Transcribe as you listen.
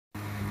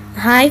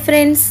Hi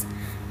friends,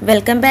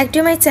 welcome back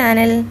to my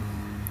channel.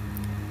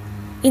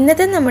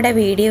 ഇന്നത്തെ നമ്മുടെ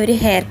video ഒരു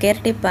ഹെയർ കെയർ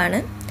ടിപ്പാണ്.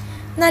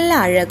 നല്ല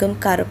അഴകും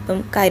കറുപ്പും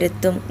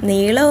കരുത്തും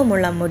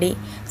നീളവുമുള്ള മുടി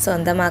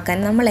സ്വന്തമാക്കാൻ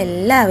നമ്മൾ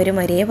എല്ലാവരും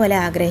ഒരേപോലെ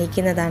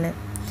ആഗ്രഹിക്കുന്നതാണ്.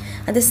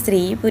 അത്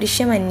സ്ത്രീ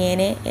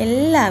പുരുഷമന്യേനെ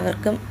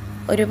എല്ലാവർക്കും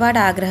ഒരുപാട്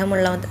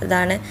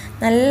ആഗ്രഹമുള്ളതാണ്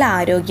നല്ല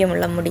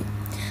ആരോഗ്യമുള്ള മുടി.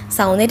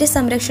 സൗന്ദര്യ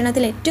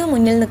സംരക്ഷണത്തിൽ ഏറ്റവും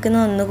മുന്നിൽ നിൽക്കുന്ന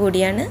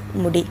ഒന്നുകൂടിയാണ്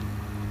മുടി.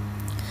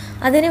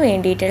 അതിനു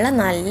വേണ്ടിയിട്ടുള്ള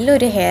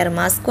നല്ലൊരു ഹെയർ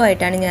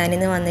മാസ്കുമായിട്ടാണ്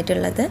ഞാനിന്ന്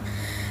വന്നിട്ടുള്ളത്.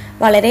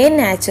 വളരെ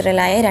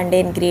നാച്ചുറലായ 2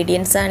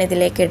 ഇൻഗ്രീഡിയൻസ് ആണ്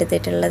ഇതിലേക്ക്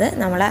എടുത്തിട്ടുള്ളത്.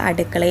 നമ്മളെ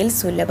അടുക്കളയിൽ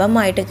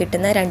സുലഭമായിട്ട്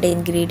കിട്ടുന്ന 2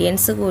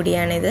 ഇൻഗ്രീഡിയൻസ്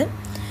കൂടിയാണിത്.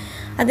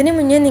 അതിനു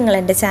മുന്നേ നിങ്ങൾ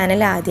എൻ്റെ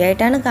ചാനൽ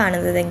ആദ്യമായിട്ടാണ്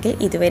കാണുന്നതെങ്കിൽ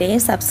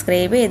ഇതുവരെയും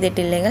സബ്സ്ക്രൈബ്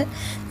ചെയ്തിട്ടില്ലെങ്കിൽ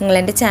നിങ്ങൾ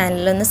എൻ്റെ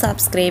ചാനലൊന്ന്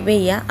സബ്സ്ക്രൈബ്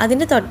ചെയ്യുക.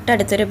 അതിൻ്റെ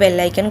തൊട്ടടുത്തൊരു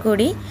ബെല്ലൈക്കൺ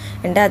കൂടി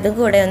ഉണ്ട്, അതും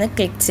കൂടെ ഒന്ന്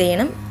ക്ലിക്ക്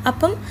ചെയ്യണം.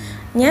 അപ്പം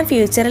ഞാൻ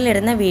ഫ്യൂച്ചറിൽ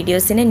ഇടുന്ന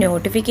വീഡിയോസിൻ്റെ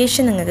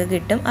നോട്ടിഫിക്കേഷൻ നിങ്ങൾക്ക്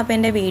കിട്ടും. അപ്പോൾ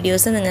എൻ്റെ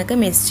വീഡിയോസ് നിങ്ങൾക്ക്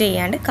മിസ്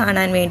ചെയ്യാണ്ട്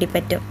കാണാൻ വേണ്ടി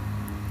പറ്റും.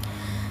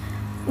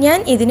 ഞാൻ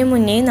ഇതിനു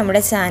മുന്നേ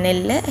നമ്മുടെ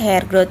ചാനലിൽ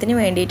ഹെയർ ഗ്രോത്തിന്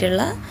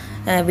വേണ്ടിയിട്ടുള്ള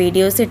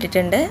വീഡിയോസ്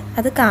ഇട്ടിട്ടുണ്ട്.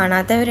 അത്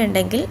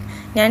കാണാത്തവരുണ്ടെങ്കിൽ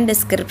ഞാൻ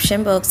ഡിസ്ക്രിപ്ഷൻ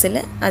ബോക്സിൽ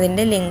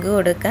അതിൻ്റെ ലിങ്ക്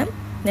കൊടുക്കാം,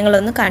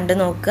 നിങ്ങളൊന്ന് കണ്ടു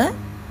നോക്കുക.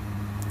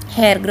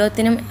 ഹെയർ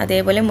ഗ്രോത്തിനും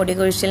അതേപോലെ മുടി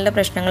കൊഴിച്ചിലിൻ്റെ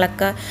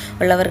പ്രശ്നങ്ങളൊക്കെ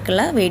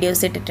ഉള്ളവർക്കുള്ള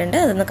വീഡിയോസ് ഇട്ടിട്ടുണ്ട്,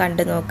 അതൊന്ന്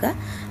കണ്ടു നോക്കുക.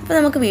 അപ്പോൾ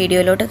നമുക്ക്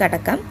വീഡിയോയിലോട്ട്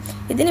കടക്കാം.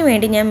 ഇതിനു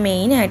വേണ്ടി ഞാൻ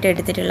മെയിനായിട്ട്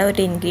എടുത്തിട്ടുള്ള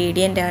ഒരു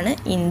ഇൻഗ്രീഡിയൻ്റ് ആണ്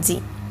ഇഞ്ചി.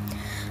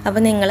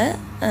 അപ്പോൾ നിങ്ങൾ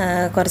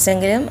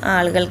കുറച്ചെങ്കിലും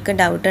ആളുകൾക്ക്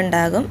ഡൗട്ട്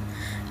ഉണ്ടാകും,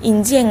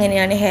 ഇഞ്ചി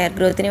എങ്ങനെയാണ് ഹെയർ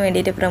ഗ്രോത്തിന്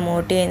വേണ്ടിയിട്ട്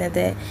പ്രൊമോട്ട്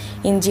ചെയ്യുന്നത്,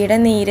 ഇഞ്ചിയുടെ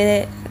നീര്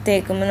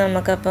തേക്കുമ്പോൾ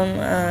നമുക്കപ്പം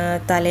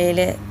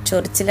തലയിൽ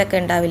ചൊറിച്ചിലൊക്കെ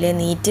ഉണ്ടാവില്ലേ,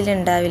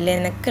 നീറ്റിലുണ്ടാവില്ലേ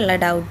എന്നൊക്കെയുള്ള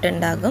ഡൗട്ട്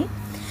ഉണ്ടാകും.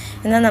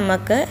 എന്നാൽ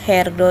നമുക്ക്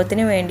ഹെയർ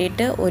ഗ്രോത്തിന്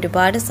വേണ്ടിയിട്ട്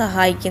ഒരുപാട്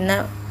സഹായിക്കുന്ന,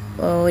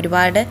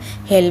 ഒരുപാട്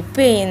ഹെൽപ്പ്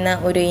ചെയ്യുന്ന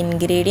ഒരു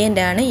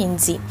ഇൻഗ്രീഡിയൻ്റ് ആണ്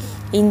ഇഞ്ചി.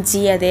 ഇഞ്ചി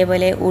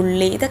അതേപോലെ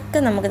ഉള്ളി, ഇതൊക്കെ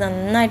നമുക്ക്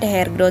നന്നായിട്ട്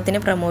ഹെയർ ഗ്രോത്തിന്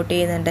പ്രൊമോട്ട്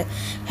ചെയ്യുന്നുണ്ട്.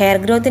 ഹെയർ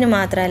ഗ്രോത്തിന്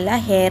മാത്രമല്ല,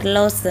 ഹെയർ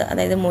ലോസ്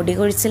അതായത് മുടി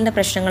കൊഴിച്ചിലിൻ്റെ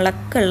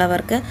പ്രശ്നങ്ങളൊക്കെ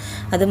ഉള്ളവർക്ക്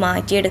അത്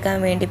മാറ്റിയെടുക്കാൻ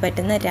വേണ്ടി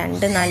പറ്റുന്ന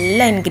 2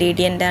 നല്ല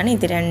ഇൻഗ്രീഡിയൻ്റ് ആണ്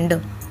ഇത്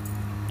രണ്ടും.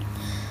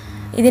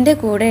 ഇതിൻ്റെ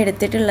കൂടെ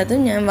എടുത്തിട്ടുള്ളതും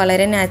ഞാൻ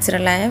വളരെ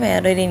നാച്ചുറലായ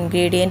വേറൊരു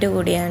ഇൻഗ്രീഡിയൻ്റ്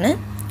കൂടിയാണ്.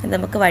 അത്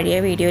നമുക്ക് വഴിയ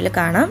വീഡിയോയിൽ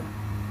കാണാം.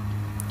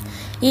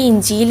 ഈ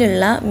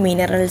ഇഞ്ചിയിലുള്ള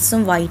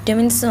മിനറൽസും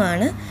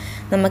വൈറ്റമിൻസുമാണ്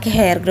നമുക്ക്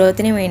ഹെയർ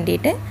ഗ്രോത്തിന്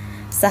വേണ്ടിയിട്ട്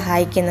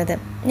സഹായിക്കുന്നത്.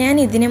 ഞാൻ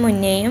ഇതിന്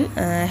മുന്നേയും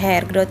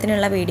ഹെയർ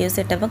ഗ്രോത്തിനുള്ള വീഡിയോസ്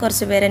ഇട്ടപ്പോൾ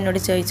കുറച്ച് പേര് എന്നോട്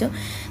ചോദിച്ചു,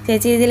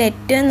 ചേച്ചി ഇതിൽ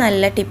ഏറ്റവും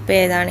നല്ല ടിപ്പ്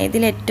ഏതാണ്,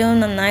 ഇതിൽ ഏറ്റവും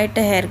നന്നായിട്ട്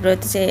ഹെയർ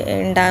ഗ്രോത്ത്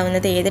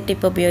ഉണ്ടാകുന്നത് ഏത്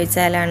ടിപ്പ്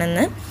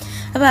ഉപയോഗിച്ചാലാണെന്ന്.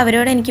 അപ്പോൾ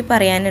അവരോട് എനിക്ക്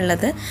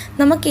പറയാനുള്ളത്,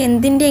 നമുക്ക്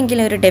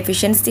എന്തിൻ്റെയെങ്കിലും ഒരു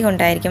ഡെഫിഷ്യൻസി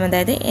കൊണ്ടായിരിക്കും,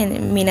 അതായത്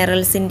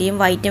മിനറൽസിൻ്റെയും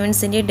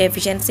വൈറ്റമിൻസിൻ്റെയും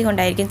ഡെഫിഷ്യൻസി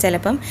കൊണ്ടായിരിക്കും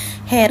ചിലപ്പം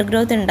ഹെയർ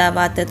ഗ്രോത്ത്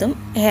ഉണ്ടാവാത്തതും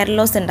ഹെയർ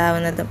ലോസ്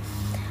ഉണ്ടാവുന്നതും.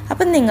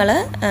 അപ്പം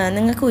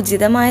നിങ്ങൾക്ക്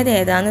ഉചിതമായത്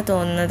ഏതാണെന്ന്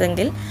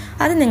തോന്നുന്നതെങ്കിൽ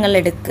അത് നിങ്ങൾ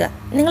എടുക്കുക.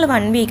 നിങ്ങൾ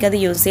 1 വീക്ക് അത്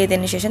യൂസ്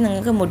ചെയ്തതിന് ശേഷം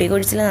നിങ്ങൾക്ക് മുടി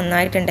കൊഴിച്ചിൽ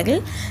നന്നായിട്ടുണ്ടെങ്കിൽ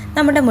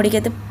നമ്മുടെ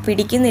മുടിക്കത്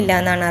പിടിക്കുന്നില്ല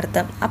എന്നാണ്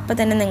അർത്ഥം. അപ്പോൾ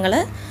തന്നെ നിങ്ങൾ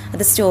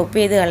അത് സ്റ്റോപ്പ്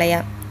ചെയ്ത്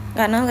കളയാം.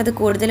 കാരണം അത്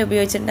കൂടുതൽ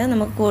ഉപയോഗിച്ചിട്ടുണ്ടെങ്കിൽ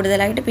നമുക്ക്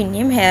കൂടുതലായിട്ട്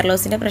പിന്നെയും ഹെയർ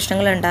ലോസിൻ്റെ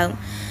പ്രശ്നങ്ങളുണ്ടാകും.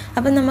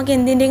 അപ്പം നമുക്ക്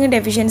എന്തിൻ്റെയെങ്കിലും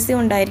ഡെഫിഷ്യൻസി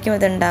ഉണ്ടായിരിക്കും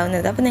അത്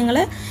ഉണ്ടാകുന്നത്. അപ്പോൾ നിങ്ങൾ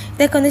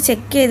ഇതൊക്കെ ഒന്ന്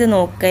ചെക്ക് ചെയ്ത്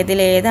നോക്കുക,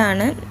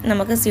 ഇതിലേതാണ്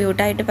നമുക്ക്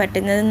സ്യൂട്ടായിട്ട്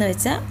പറ്റുന്നതെന്ന്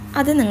വെച്ചാൽ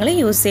അത് നിങ്ങൾ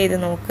യൂസ് ചെയ്ത്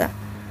നോക്കുക.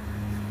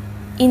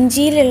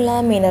 ഇഞ്ചിയിലുള്ള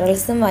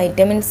മിനറൽസും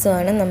വൈറ്റമിൻസും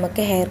ആണ്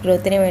നമുക്ക് ഹെയർ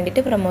ഗ്രോത്തിന്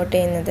വേണ്ടിയിട്ട് പ്രൊമോട്ട്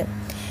ചെയ്യുന്നത്.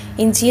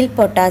 ഇഞ്ചിയിൽ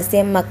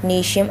പൊട്ടാസ്യം,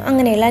 മഗ്നീഷ്യം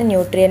അങ്ങനെയുള്ള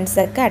ന്യൂട്രിയൻസ്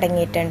ഒക്കെ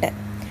അടങ്ങിയിട്ടുണ്ട്.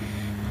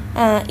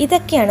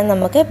 ഇതൊക്കെയാണ്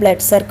നമുക്ക്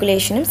ബ്ലഡ്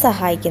സർക്കുലേഷനും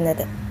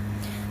സഹായിക്കുന്നത്.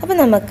 അപ്പോൾ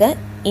നമുക്ക്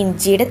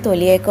ഇഞ്ചിയുടെ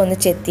തൊലിയൊക്കെ ഒന്ന്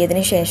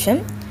ചെത്തിയതിന് ശേഷം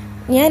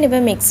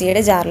ഞാനിപ്പോൾ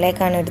മിക്സിയുടെ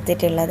ജാറിലേക്കാണ്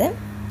എടുത്തിട്ടുള്ളത്.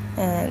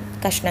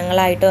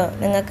 കഷ്ണങ്ങളായിട്ടോ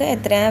നിങ്ങൾക്ക്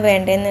എത്രയാണ്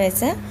വേണ്ടതെന്ന്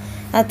വെച്ചാൽ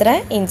അത്ര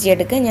ഇഞ്ചി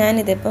എടുക്കുക.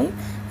 ഞാനിതിപ്പം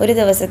ഒരു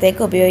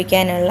ദിവസത്തേക്ക്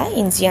ഉപയോഗിക്കാനുള്ള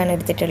ഇഞ്ചിയാണ്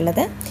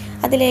എടുത്തിട്ടുള്ളത്.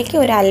 അതിലേക്ക്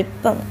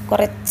ഒരല്പം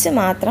കുറച്ച്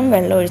മാത്രം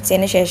വെള്ളം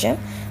ഒഴിച്ചതിന് ശേഷം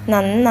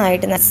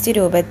നന്നായിട്ട് നസ്റ്റ്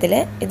രൂപത്തിൽ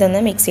ഇതൊന്ന്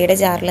മിക്സിയുടെ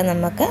ജാറിൽ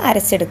നമുക്ക്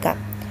അരച്ചെടുക്കാം.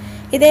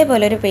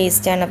 ഇതേപോലെ ഒരു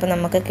പേസ്റ്റാണ് അപ്പോൾ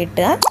നമുക്ക്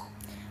കിട്ടുക.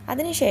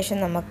 അതിനുശേഷം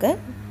നമുക്ക്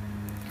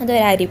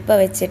അതൊരു അരിപ്പ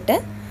വെച്ചിട്ട്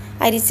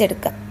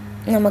അരിച്ചെടുക്കാം.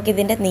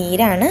 നമുക്കിതിൻ്റെ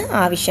നീരാണ്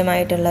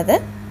ആവശ്യമായിട്ടുള്ളത്.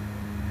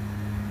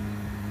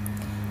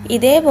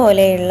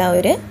 ഇതേപോലെയുള്ള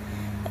ഒരു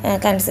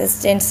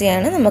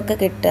കൺസിസ്റ്റൻസിയാണ് നമുക്ക്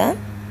കിട്ടുക.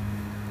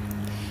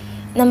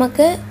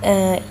 നമുക്ക്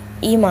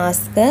ഈ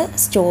മാസ്ക്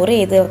സ്റ്റോർ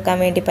ചെയ്ത് വെക്കാൻ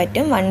വേണ്ടി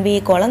പറ്റും. 1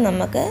 വീക്കോളം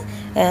നമുക്ക്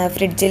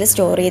ഫ്രിഡ്ജിൽ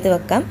സ്റ്റോർ ചെയ്ത്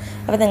വെക്കാം.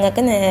 അപ്പോൾ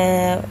നിങ്ങൾക്ക്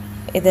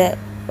ഇത്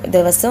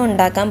ദിവസം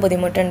ഉണ്ടാക്കാൻ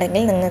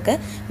ബുദ്ധിമുട്ടുണ്ടെങ്കിൽ നിങ്ങൾക്ക്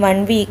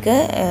 1 വീക്ക്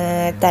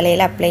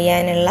തലയിൽ അപ്ലൈ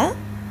ചെയ്യാനുള്ള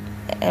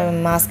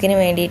മാസ്കിന്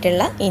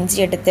വേണ്ടിയിട്ടുള്ള ഇഞ്ചി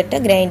എടുത്തിട്ട്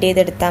ഗ്രൈൻഡ്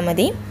ചെയ്തെടുത്താൽ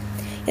മതി.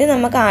 ഇത്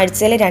നമുക്ക്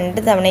ആഴ്ചയിൽ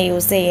 2 തവണ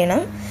യൂസ്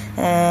ചെയ്യണം.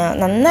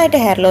 നന്നായിട്ട്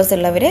ഹെയർ ലോസ്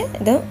ഉള്ളവർ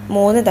ഇത്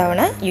 3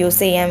 തവണ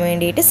യൂസ് ചെയ്യാൻ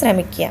വേണ്ടിയിട്ട്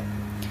ശ്രമിക്കുക.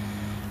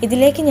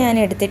 ഇതിലേക്ക് ഞാൻ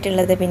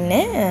എടുത്തിട്ടുള്ളത് പിന്നെ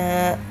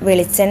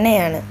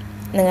വെളിച്ചെണ്ണയാണ്.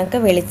 നിങ്ങൾക്ക്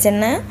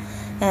വെളിച്ചെണ്ണ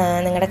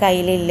നിങ്ങളുടെ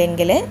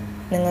കയ്യിലില്ലെങ്കിൽ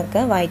നിങ്ങൾക്ക്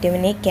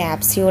വൈറ്റമിൻ ഇ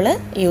ക്യാപ്സ്യൂള്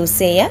യൂസ്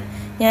ചെയ്യാം.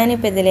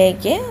 ഞാനിപ്പോൾ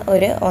ഇതിലേക്ക്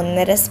ഒരു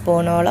 1.5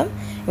 സ്പൂണോളം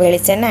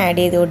വെളിച്ചെണ്ണ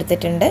ആഡ് ചെയ്ത്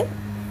കൊടുത്തിട്ടുണ്ട്.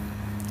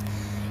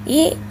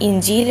 ഈ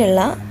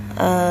ഇഞ്ചിയിലുള്ള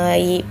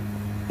ഈ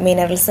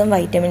മിനറൽസും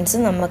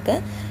വൈറ്റമിൻസും നമുക്ക്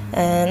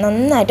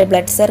നന്നായിട്ട്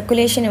ബ്ലഡ്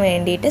സർക്കുലേഷന്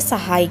വേണ്ടിയിട്ട്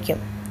സഹായിക്കും.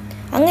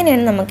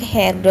 അങ്ങനെയാണ് നമുക്ക്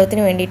ഹെയർ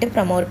ഗ്രോത്തിന് വേണ്ടിയിട്ട്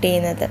പ്രൊമോട്ട്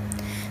ചെയ്യുന്നത്.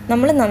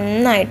 നമ്മൾ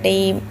നന്നായിട്ട്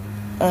ഈ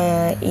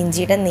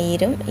ഇഞ്ചിയുടെ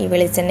നീരും ഈ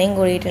വെളിച്ചെണ്ണയും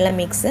കൂടിയിട്ടുള്ള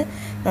മിക്സ്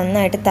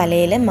നന്നായിട്ട്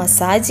തലയിൽ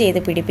മസാജ് ചെയ്ത്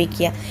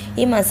പിടിപ്പിക്കുക.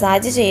 ഈ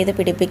മസാജ് ചെയ്ത്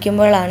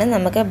പിടിപ്പിക്കുമ്പോഴാണ്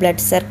നമുക്ക്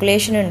ബ്ലഡ്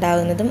സർക്കുലേഷൻ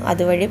ഉണ്ടാകുന്നതും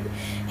അതുവഴി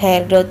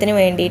ഹെയർ ഗ്രോത്തിന്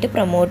വേണ്ടിയിട്ട്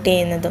പ്രൊമോട്ട്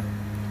ചെയ്യുന്നതും.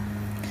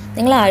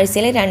 നിങ്ങൾ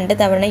ആഴ്ചയിൽ 2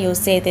 തവണ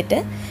യൂസ് ചെയ്തിട്ട്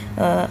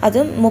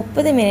അതും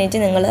 30 മിനിറ്റ്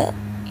നിങ്ങൾ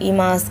ഈ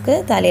മാസ്ക്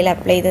തലയിൽ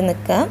അപ്ലൈ ചെയ്ത്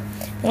നിൽക്കുക.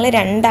 നിങ്ങൾ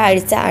 2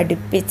 ആഴ്ച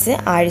അടുപ്പിച്ച്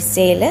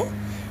ആഴ്ചയിൽ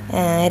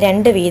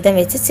 2 വീതം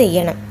വെച്ച്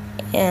ചെയ്യണം.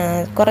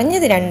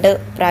 കുറഞ്ഞത് 2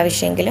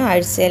 പ്രാവശ്യമെങ്കിലും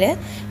ആഴ്ചയിൽ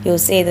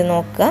യൂസ് ചെയ്ത്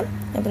നോക്കുക.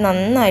 അപ്പോൾ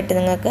നന്നായിട്ട്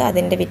നിങ്ങൾക്ക്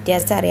അതിൻ്റെ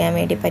വ്യത്യാസം അറിയാൻ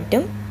വേണ്ടി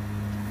പറ്റും.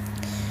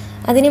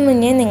 അതിനു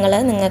മുന്നേ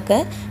നിങ്ങൾക്ക്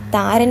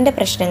താരൻ്റെ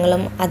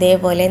പ്രശ്നങ്ങളും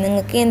അതേപോലെ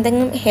നിങ്ങൾക്ക്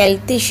എന്തെങ്കിലും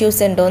ഹെൽത്ത്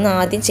ഇഷ്യൂസ് ഉണ്ടോ എന്ന്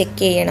ആദ്യം ചെക്ക്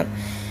ചെയ്യണം.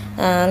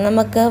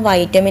 നമുക്ക്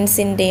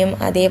വൈറ്റമിൻസിൻ്റെയും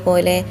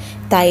അതേപോലെ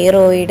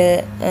thyroid,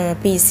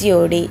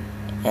 PCOD,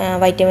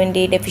 vitamin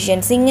D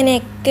deficiency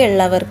ഇങ്ങനെയൊക്കെ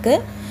ഉള്ളവർക്ക്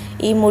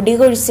ഈ മുടി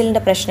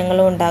കൊഴിച്ചിലിൻ്റെ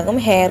പ്രശ്നങ്ങളും ഉണ്ടാകും.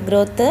 ഹെയർ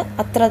ഗ്രോത്ത്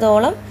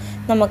അത്രത്തോളം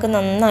നമുക്ക്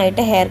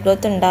നന്നായിട്ട് ഹെയർ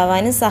ഗ്രോത്ത്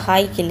ഉണ്ടാവാനും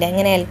സഹായിക്കില്ല.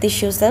 ഇങ്ങനെ ഹെൽത്ത്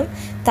ഇഷ്യൂസും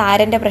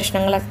താരൻ്റെ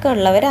പ്രശ്നങ്ങളൊക്കെ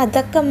ഉള്ളവർ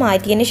അതൊക്കെ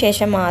മാറ്റിയതിന്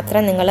ശേഷം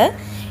മാത്രം നിങ്ങൾ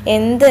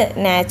എന്ത്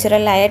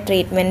നാച്ചുറലായ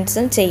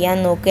ട്രീറ്റ്മെൻറ്റ്സും ചെയ്യാൻ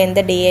നോക്കുക.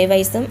 എന്ത്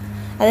DIYസും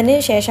അതിന്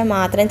ശേഷം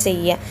മാത്രം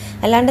ചെയ്യുക.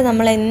 അല്ലാണ്ട്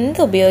നമ്മൾ എന്ത്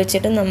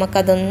ഉപയോഗിച്ചിട്ടും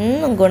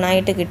നമുക്കതൊന്നും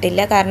ഗുണമായിട്ട്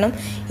കിട്ടില്ല. കാരണം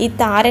ഈ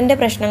താരൻ്റെ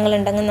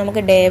പ്രശ്നങ്ങളുണ്ടെങ്കിൽ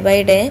നമുക്ക് ഡേ ബൈ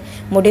ഡേ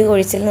മുടി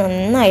കൊഴിച്ചിൽ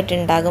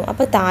നന്നായിട്ടുണ്ടാകും.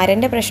 അപ്പോൾ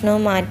താരൻ്റെ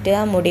പ്രശ്നവും മാറ്റുക,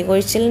 മുടി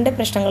കൊഴിച്ചിലിൻ്റെ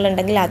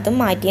പ്രശ്നങ്ങളുണ്ടെങ്കിൽ അതും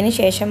മാറ്റിയതിന്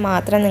ശേഷം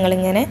മാത്രം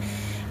നിങ്ങളിങ്ങനെ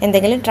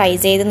എന്തെങ്കിലും ട്രൈ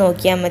ചെയ്ത്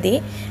നോക്കിയാൽ മതി.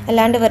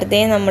 അല്ലാണ്ട് വെറുതെ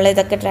നമ്മൾ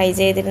ഇതൊക്കെ ട്രൈ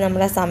ചെയ്തിട്ട്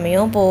നമ്മുടെ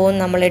സമയവും പോവും,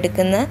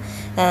 നമ്മളെടുക്കുന്ന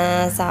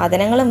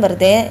സാധനങ്ങളും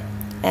വെറുതെ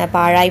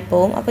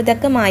പാഴായിപ്പോവും. അപ്പോൾ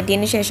ഇതൊക്കെ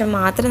മാറ്റിയതിന് ശേഷം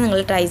മാത്രം നിങ്ങൾ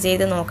ട്രൈ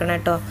ചെയ്ത് നോക്കണം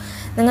കേട്ടോ.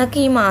 നിങ്ങൾക്ക്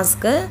ഈ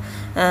മാസ്ക്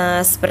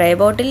സ്പ്രേ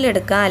ബോട്ടിലിൽ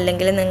എടുക്കുക,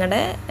 അല്ലെങ്കിൽ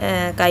നിങ്ങളുടെ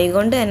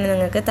കൈകൊണ്ട് തന്നെ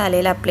നിങ്ങൾക്ക്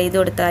തലയിൽ അപ്ലൈ ചെയ്ത്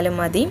കൊടുത്താലും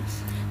മതി.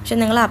 പക്ഷെ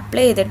നിങ്ങൾ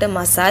അപ്ലൈ ചെയ്തിട്ട്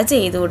മസാജ്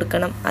ചെയ്ത്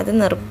കൊടുക്കണം. അത്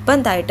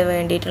നിർബന്ധമായിട്ട്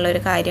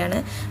വേണ്ടിയിട്ടുള്ളൊരു കാര്യമാണ്.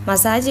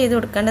 മസാജ് ചെയ്ത്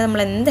കൊടുക്കേണ്ടത്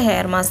നമ്മൾ എന്ത്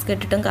ഹെയർ മാസ്ക്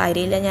ഇട്ടിട്ടും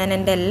കാര്യമില്ല. ഞാൻ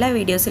എൻ്റെ എല്ലാ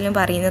വീഡിയോസിലും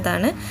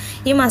പറയുന്നതാണ്.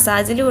 ഈ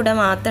മസാജിലൂടെ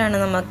മാത്രമാണ്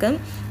നമുക്ക്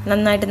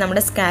നന്നായിട്ട്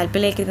നമ്മുടെ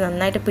സ്കാൽപ്പിലേക്ക് ഇത്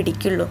നന്നായിട്ട്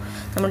പിടിക്കുള്ളൂ.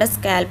 നമ്മുടെ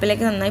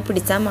സ്കാൽപ്പിലേക്ക് നന്നായി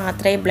പിടിച്ചാൽ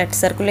മാത്രമേ ബ്ലഡ്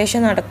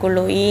സർക്കുലേഷൻ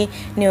നടക്കുള്ളൂ, ഈ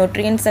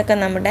ന്യൂട്രിയൻസൊക്കെ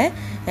നമ്മുടെ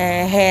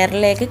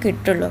ഹെയറിലേക്ക്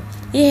കിട്ടുള്ളൂ.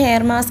 ഈ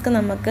ഹെയർ മാസ്ക്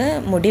നമുക്ക്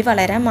മുടി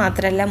വളരാൻ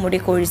മാത്രമല്ല, മുടി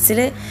കൊഴിച്ചിൽ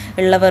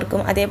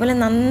ഉള്ളവർക്കും അതേപോലെ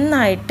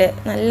നന്നായിട്ട്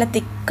നല്ല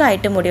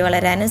തിക്കായിട്ട് മുടി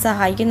വളരാനും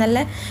സഹായിക്കും.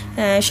 നല്ല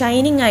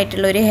ഷൈനിങ്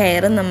ആയിട്ടുള്ളൊരു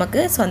ഹെയറും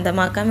നമുക്ക്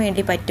സ്വന്തമാക്കാൻ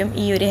വേണ്ടി പറ്റും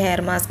ഈ ഒരു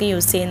ഹെയർ മാസ്ക്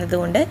യൂസ് ചെയ്യുന്നത്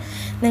കൊണ്ട്.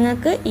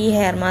 നിങ്ങൾക്ക് ഈ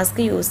ഹെയർ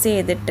മാസ്ക് യൂസ്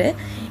ചെയ്തിട്ട്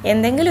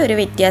എന്തെങ്കിലും ഒരു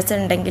വ്യത്യാസം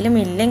ഉണ്ടെങ്കിലും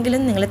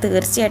ഇല്ലെങ്കിലും നിങ്ങൾ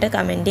തീർച്ചയായിട്ടും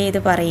കമൻറ്റ് ചെയ്ത്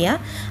പറയുക.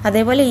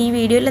 അതേപോലെ ഈ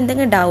വീഡിയോയിൽ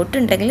എന്തെങ്കിലും ഡൗട്ട്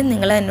ഉണ്ടെങ്കിലും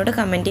നിങ്ങൾ എന്നോട്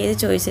കമൻറ്റ് ചെയ്ത്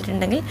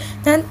ചോദിച്ചിട്ടുണ്ടെങ്കിൽ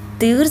ഞാൻ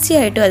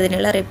തീർച്ചയായിട്ടും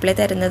അതിനുള്ള റിപ്ലൈ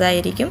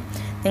തരുന്നതായിരിക്കും.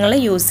 നിങ്ങൾ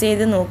യൂസ്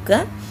ചെയ്ത് നോക്കുക.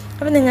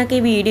 അപ്പോൾ നിങ്ങൾക്ക്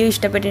ഈ വീഡിയോ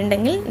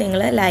ഇഷ്ടപ്പെട്ടിട്ടുണ്ടെങ്കിൽ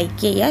നിങ്ങൾ ലൈക്ക്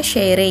ചെയ്യുക,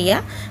 ഷെയർ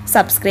ചെയ്യുക,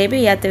 സബ്സ്ക്രൈബ്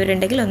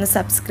ചെയ്യാത്തവരുണ്ടെങ്കിൽ ഒന്ന്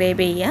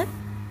സബ്സ്ക്രൈബ് ചെയ്യുക.